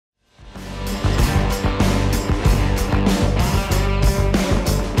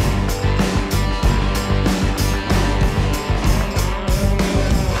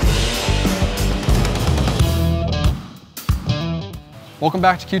Welcome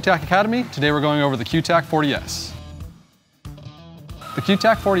back to QTAC Academy. Today we're going over the QTAC 40S. The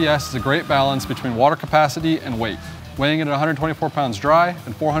QTAC 40S is a great balance between water capacity and weight, weighing in at 124 pounds dry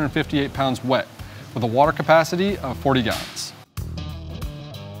and 458 pounds wet, with a water capacity of 40 gallons.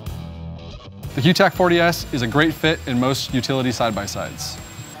 The QTAC 40S is a great fit in most utility side-by-sides.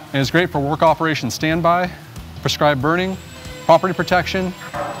 And it's great for work operation standby, prescribed burning, property protection,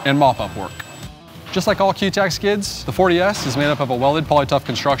 and mop-up work. Just like all QTAC skids, the 40S is made up of a welded polytough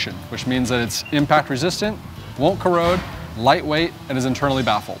construction, which means that it's impact resistant, won't corrode, lightweight, and is internally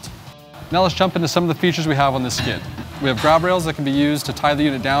baffled. Now let's jump into some of the features we have on this skid. We have grab rails that can be used to tie the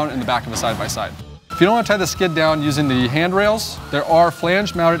unit down in the back of a side-by-side. If you don't want to tie the skid down using the handrails, there are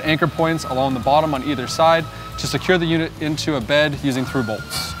flange-mounted anchor points along the bottom on either side to secure the unit into a bed using through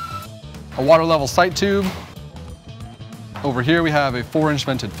bolts. A water level sight tube. Over here we have a 4-inch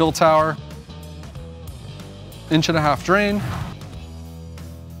vented fill tower, 1.5 inch drain,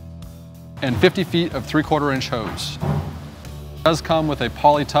 and 50 feet of 3/4 inch hose. It does come with a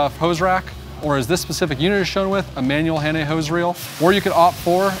polytough hose rack, or as this specific unit is shown with, a manual Hanay hose reel, or you could opt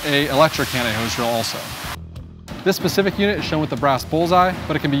for an electric Hanay hose reel also. This specific unit is shown with the brass bullseye,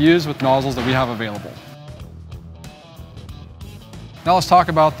 but it can be used with nozzles that we have available. Now let's talk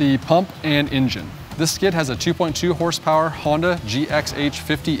about the pump and engine. This skid has a 2.2 horsepower Honda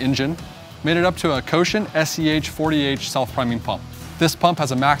GXH50 engine, made it up to a Cochin SCH 40H self-priming pump. This pump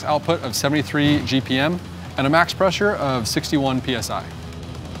has a max output of 73 GPM and a max pressure of 61 PSI.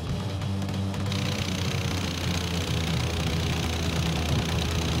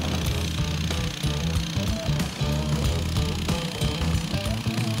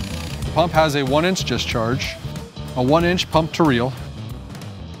 The pump has a 1-inch discharge, a 1-inch pump to reel,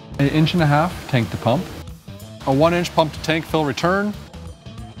 an 1.5 inch tank to pump, a 1-inch pump to tank fill return.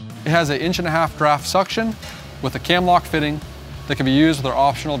 It has an 1.5 inch draft suction with a cam lock fitting that can be used with our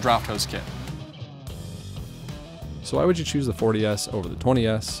optional draft hose kit. So why would you choose the 40S over the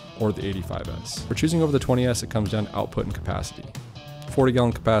 20S or the 85S? For choosing over the 20S, it comes down to output and capacity. 40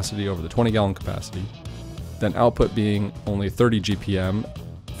 gallon capacity over the 20 gallon capacity, then output being only 30 GPM,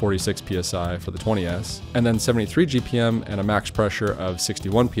 46 PSI for the 20S, and then 73 GPM and a max pressure of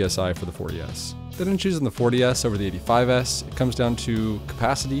 61 PSI for the 40S. Then in choosing the 40S over the 85S, it comes down to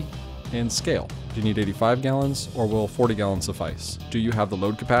capacity and scale. Do you need 85 gallons or will 40 gallons suffice? Do you have the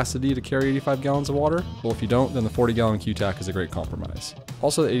load capacity to carry 85 gallons of water? Well, if you don't, then the 40 gallon QTAC is a great compromise.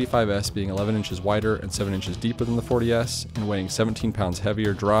 Also, the 85S being 11 inches wider and 7 inches deeper than the 40S and weighing 17 pounds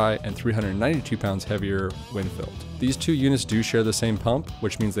heavier dry and 392 pounds heavier when filled. These two units do share the same pump,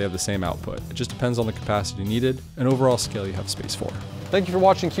 which means they have the same output. It just depends on the capacity needed and overall scale you have space for. Thank you for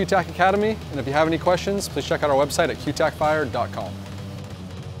watching QTAC Academy, and if you have any questions, please check out our website at qtacfire.com.